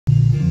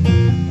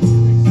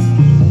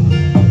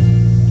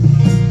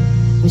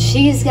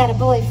She's got a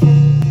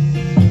boyfriend,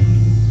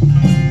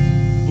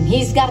 and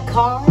he's got a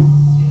car.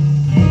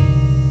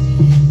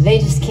 They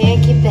just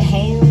can't keep their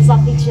hands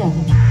off each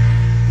other.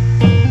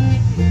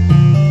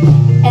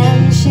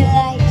 And she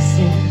likes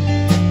it.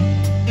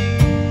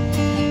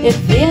 It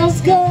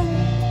feels good.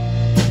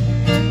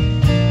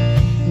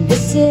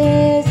 This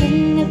is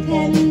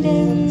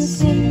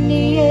Independence,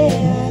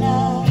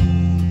 Indiana.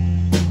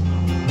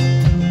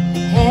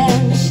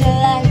 And she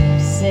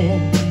likes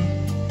it.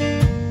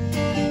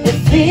 It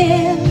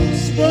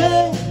feels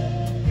good.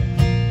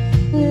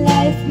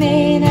 Life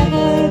may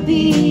never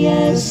be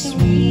as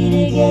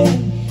sweet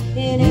again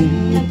in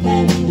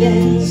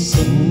Independence,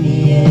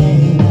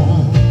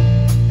 Indiana.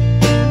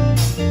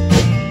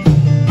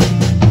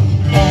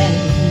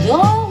 And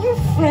all her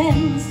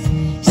friends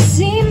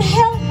seem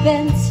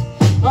hell-bent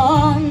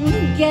on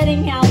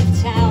getting out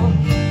of town.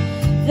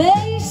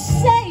 They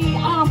say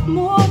I'm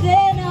more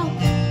than up,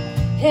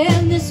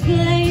 and this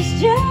place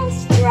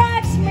just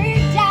drags me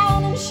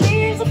down. And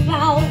she's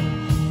about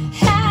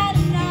had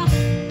enough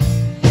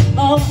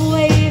of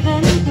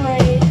waving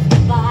great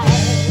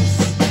goodbyes.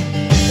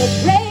 The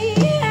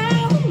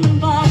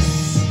Greyhound bus,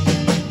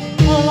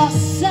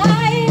 lost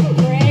sign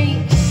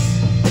breaks.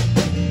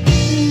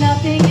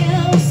 Nothing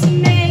else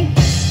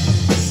makes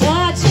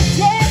such a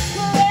difference.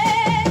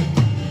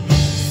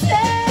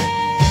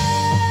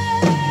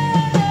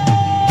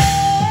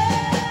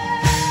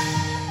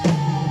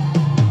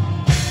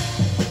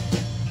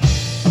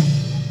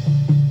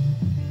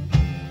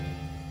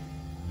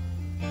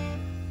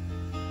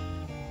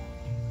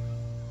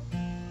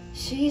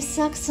 She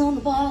sucks on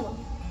the bottle,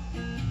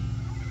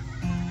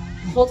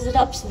 holds it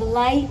up to the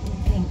light,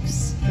 and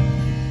thinks,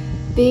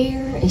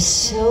 beer is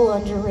so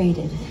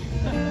underrated.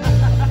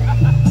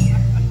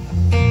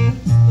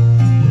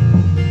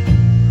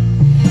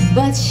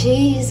 But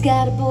she's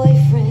got a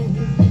boyfriend,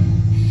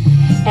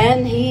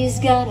 and he's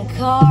got a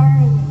car.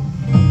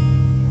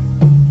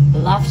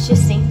 Life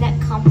just ain't that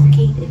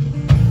complicated.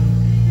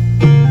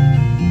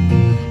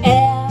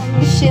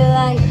 And she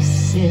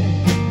likes it.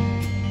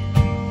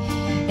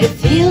 It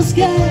feels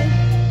good.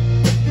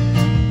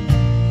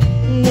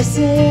 This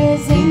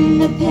is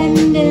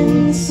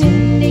Independence,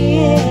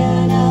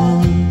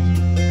 Indiana.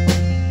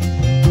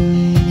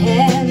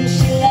 And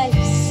she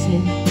likes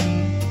it.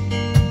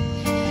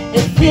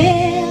 It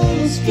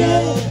feels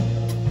good.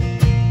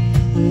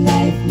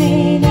 Life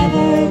may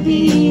never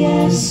be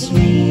as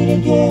sweet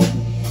again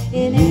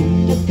in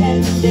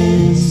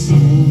Independence,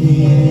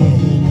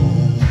 Indiana.